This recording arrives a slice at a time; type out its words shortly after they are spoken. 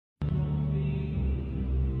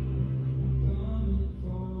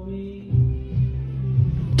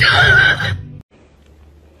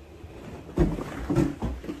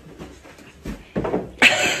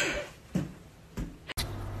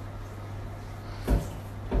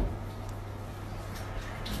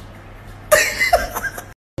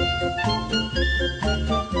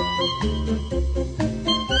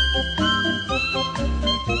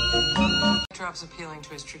stops appealing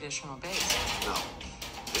to his traditional base. No.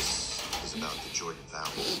 This is about the Jordan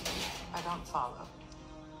Valley. I don't follow.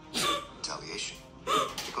 Retaliation.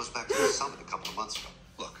 It goes back to the summit a couple of months ago.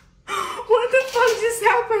 Look. What the fuck just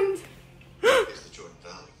happened? Here's the Jordan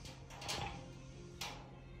Valley.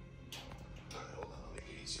 All right, hold on. I'll make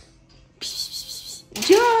it easier.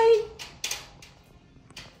 Joy.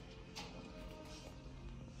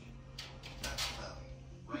 That's the valley.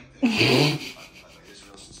 Right there.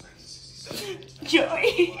 Israel since 1967. Joy.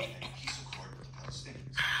 Peace accord with the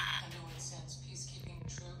Palestinians. Under what sense peacekeeping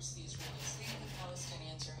troops, the Israelis leave, the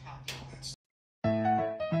Palestinians are happy.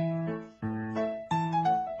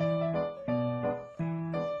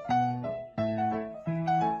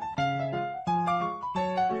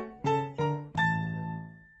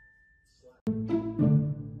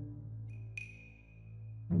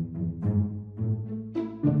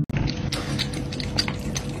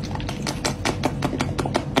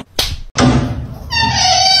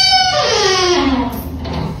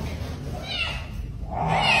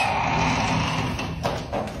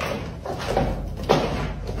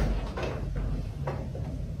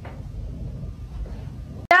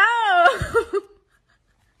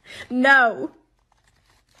 No.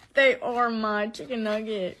 They are my chicken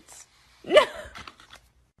nuggets. No.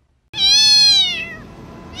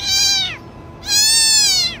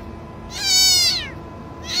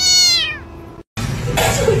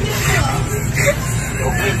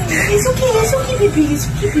 It's okay, baby. It's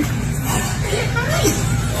okay, baby.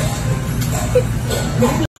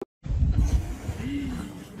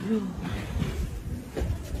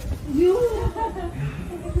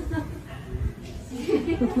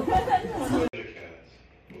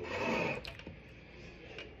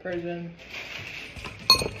 Persian.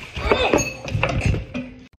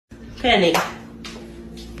 Penny,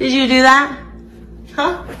 did you do that?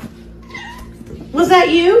 Huh? Was that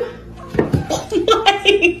you? Oh my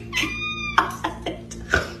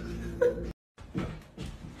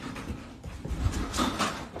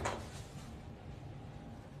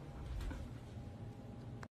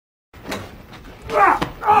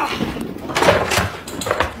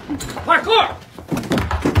Parkour!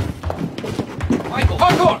 Michael,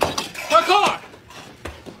 parkour! Parkour!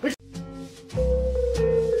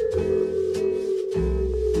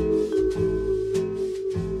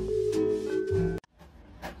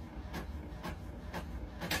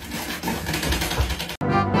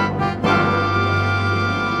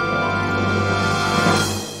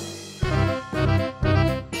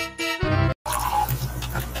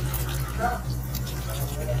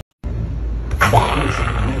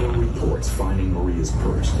 Meta reports finding Maria's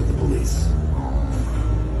purse to the police.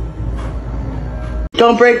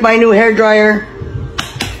 Don't break my new hairdryer.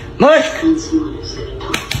 Mush!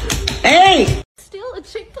 Hey! Still a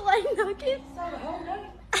Chick-fil-A nugget?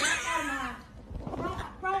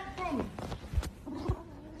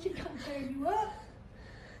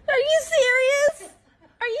 Are you serious?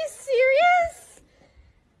 Are you serious?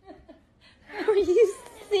 Are you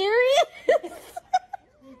serious?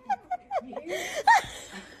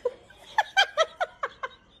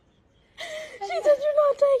 She said you're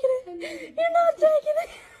not taking it. You're not taking it.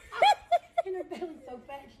 And her belly's so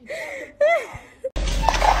fat, she's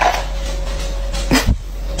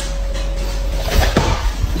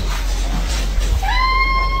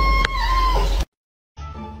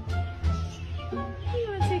I'm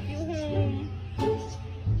gonna take you home.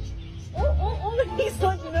 Oh, he's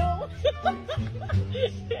like, no.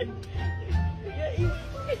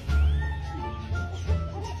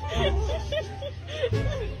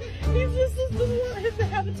 He just doesn't want him to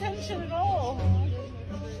have attention at all.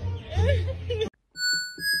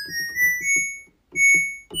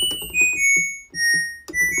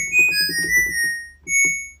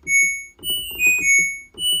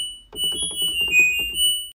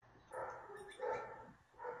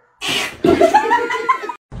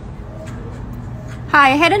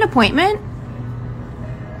 Hi, I had an appointment.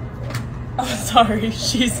 Oh, sorry,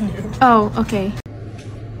 she's new. Oh, okay.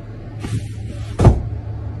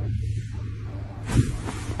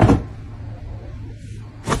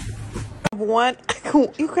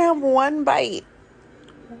 You can have one bite.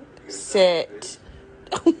 Sit.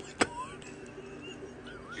 Oh my god.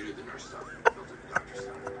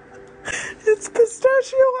 It's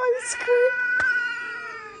pistachio ice cream.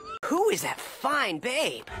 Who is that fine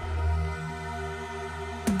babe?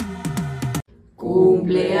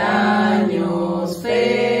 Cumpleaños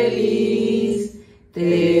feliz, te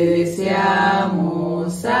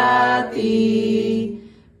deseamos a ti.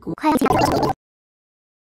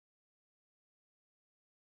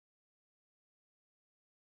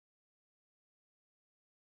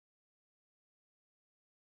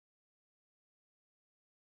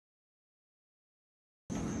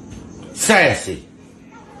 sassy.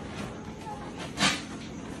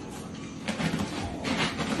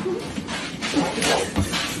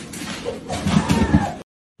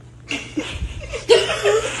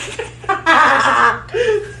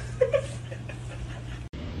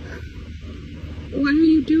 Why are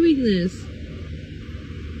you doing this?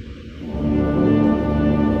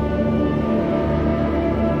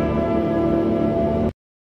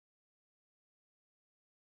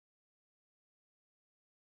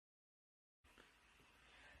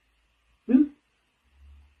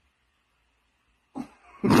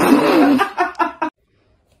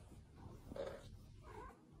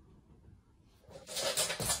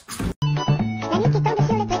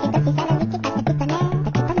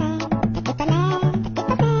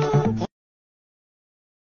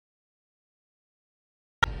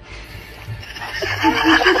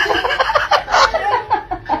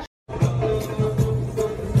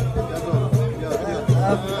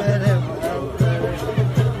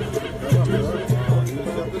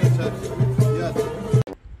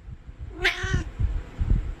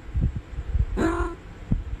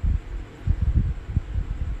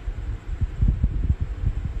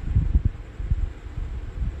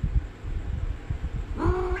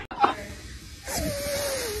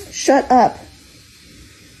 Shut up.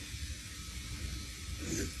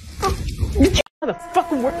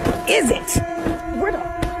 Motherfucker, where is it? Where the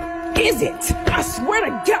is it? I swear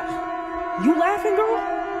to God. You laughing,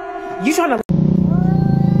 girl? You trying to...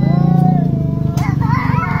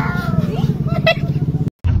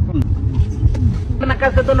 Na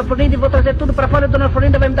casa da Dona Florinda e vou trazer tudo pra fora. A Dona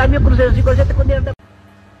Florinda vai me dar 1000 cruzeiros de gorjeta com dinheiro da...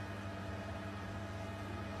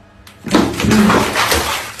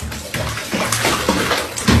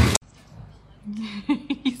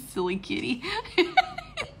 You silly kitty.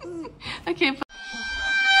 Okay,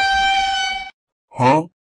 Huh?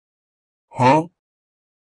 Huh?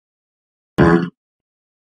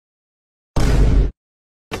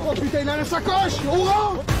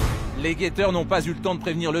 Les guetteurs n'ont pas eu le temps de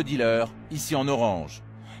prévenir le dealer, ici en orange.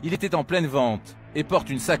 Il était en pleine vente et porte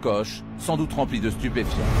une sacoche, sans doute remplie de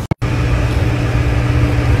stupéfiants.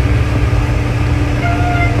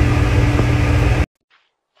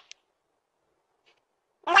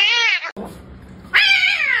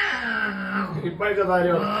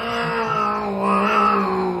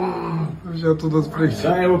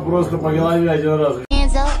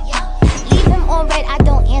 Hands up. Leave him on red, I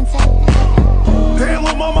don't answer. Damn,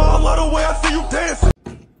 little mama, I love the way I see you dancing.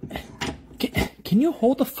 Can you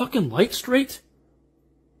hold the fucking light straight?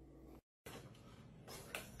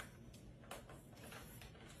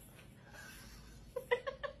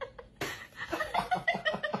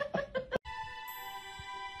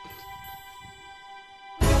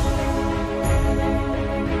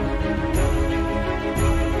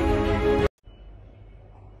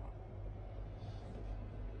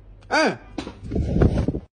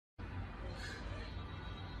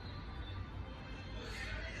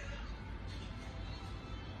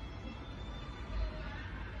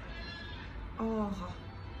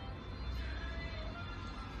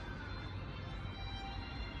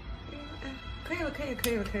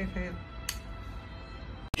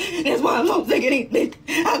 That's why I'm so sick of these bitch.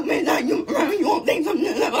 I've been like you around, you won't think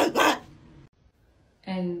something that was not.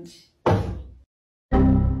 And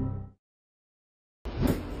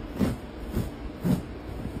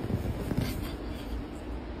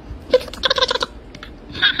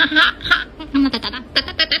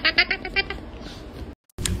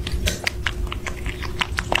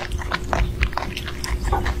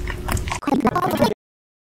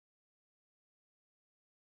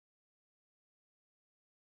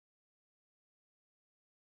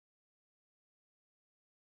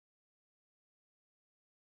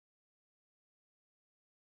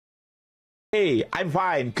Hey, I'm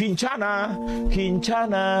fine. Quinchana.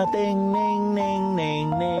 Quinchana. Ting, ning, ning, ning,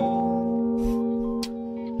 ning.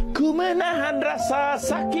 Ku menahan rasa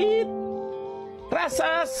sakit.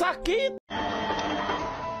 Rasa sakit.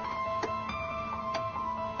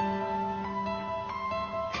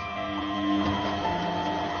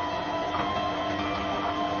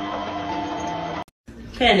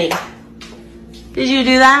 Penny, did you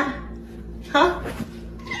do that? Huh?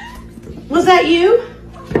 Was that you?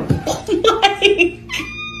 Oh my God.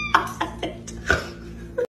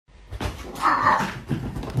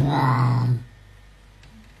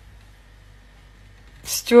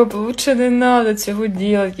 Стьоп, лучше не надо цього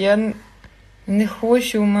делать. Я не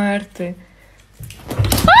хочу вмерти.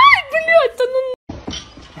 Ай, блядь, та ну...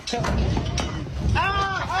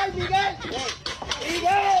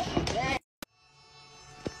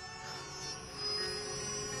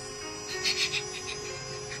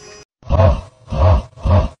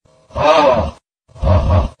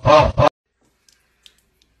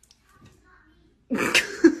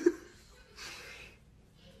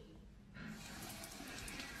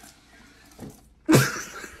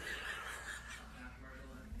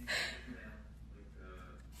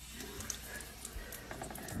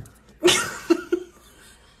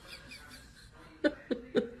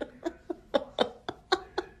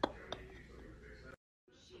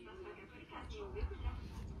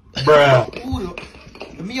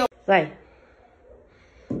 yo. Say.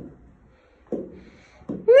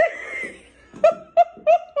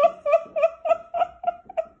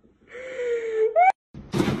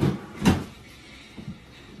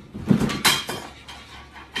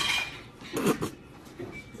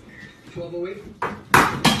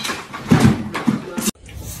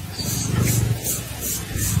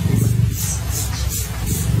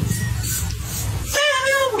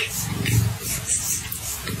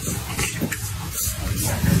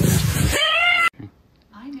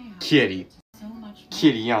 Kitty.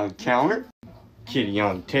 Kitty on the counter. Kitty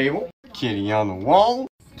on the table. Kitty on the wall.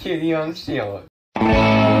 Kitty on the ceiling.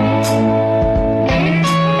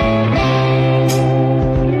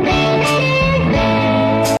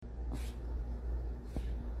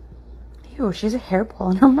 Ew, she has a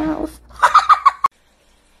hairball in her mouth.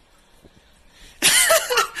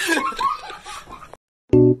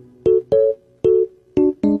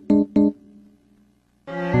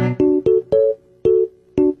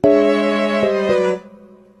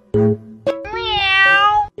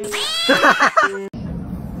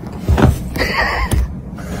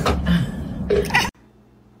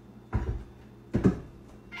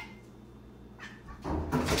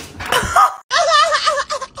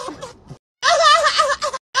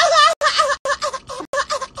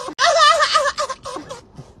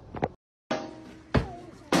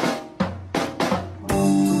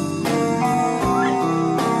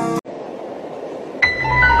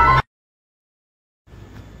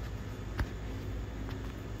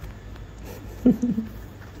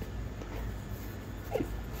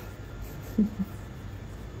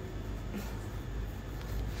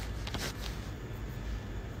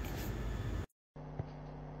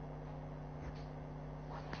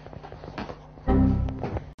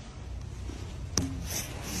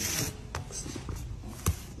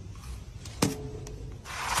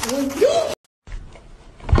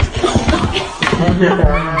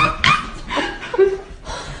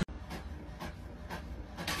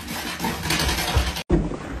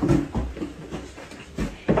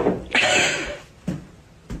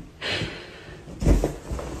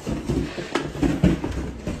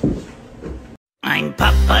 I'm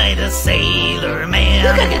Popeye the Sailor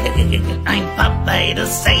Man. I'm Popeye the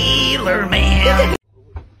Sailor Man.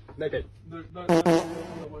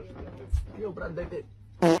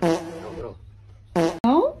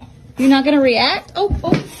 No? You're not gonna react? Oh.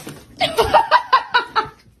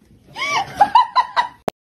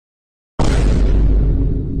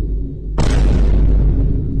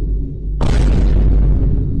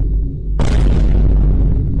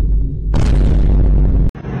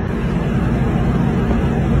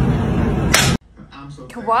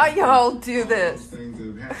 Why y'all do this?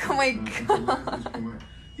 Oh my god.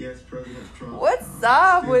 What's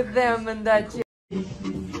up with them and that shit?